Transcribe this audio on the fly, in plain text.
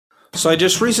So I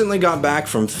just recently got back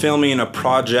from filming a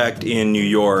project in New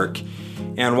York,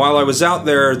 and while I was out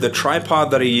there, the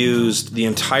tripod that I used the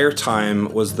entire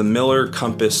time was the Miller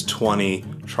Compass 20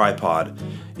 tripod.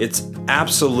 It's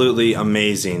absolutely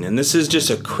amazing, and this is just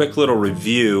a quick little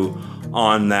review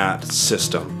on that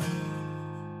system.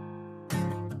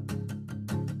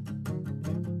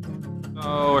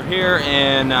 So we're here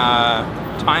in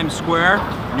Times Square,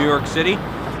 New York City,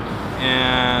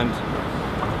 and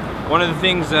one of the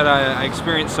things that I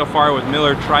experienced so far with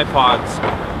Miller tripods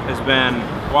has been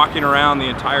walking around the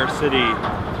entire city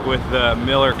with the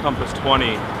Miller Compass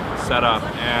 20 set up,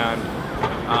 and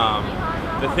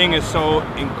the thing is so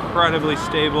incredibly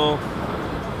stable.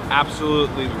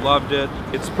 Absolutely loved it.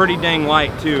 It's pretty dang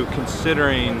light too,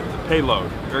 considering the payload.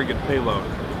 Very good payload.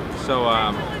 So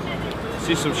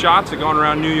see some shots of going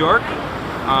around New York.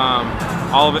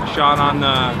 All of it shot on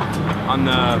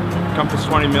the Compass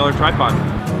 20 Miller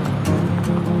tripod.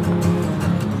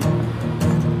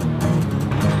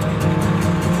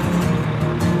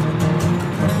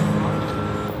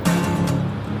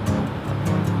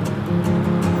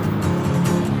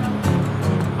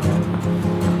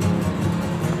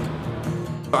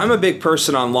 I'm a big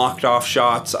person on locked off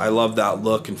shots. I love that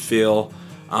look and feel.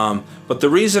 But the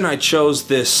reason I chose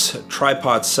this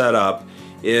tripod setup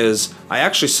is I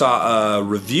actually saw a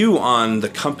review on the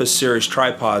Compass series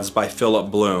tripods by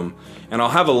Philip Bloom, and I'll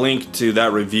have a link to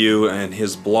that review and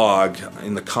his blog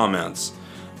in the comments.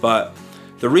 But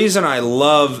the reason I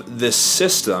love this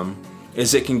system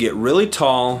is it can get really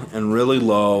tall and really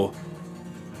low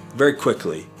very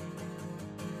quickly.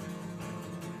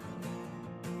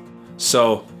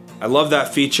 So I love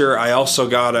that feature. I also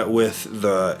got it with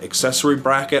the accessory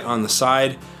bracket on the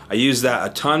side. I use that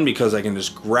a ton because I can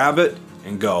just grab it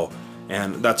and go.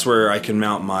 And that's where I can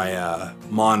mount my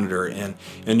monitor in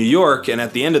New York. And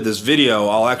at the end of this video,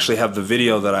 I'll actually have the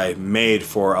video that I made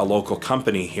for a local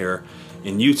company here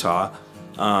in Utah.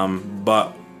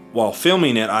 But while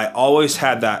filming it, I always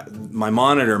had my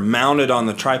monitor mounted on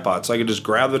the tripod, so I could just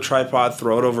grab the tripod,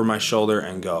 throw it over my shoulder,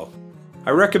 and go. I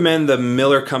recommend the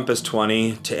Miller Compass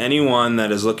 20 to anyone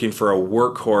that is looking for a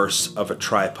workhorse of a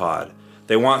tripod.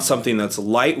 They want something that's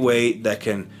lightweight, that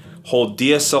can hold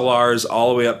DSLRs all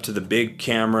the way up to the big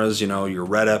cameras, you know, your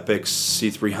Red Epics,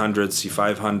 C300s,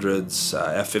 C500s,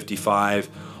 F55,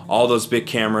 all those big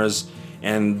cameras,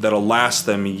 and that'll last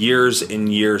them years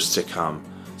and years to come.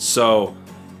 So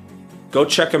go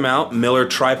check them out,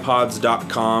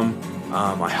 millertripods.com.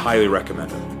 I highly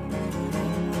recommend it.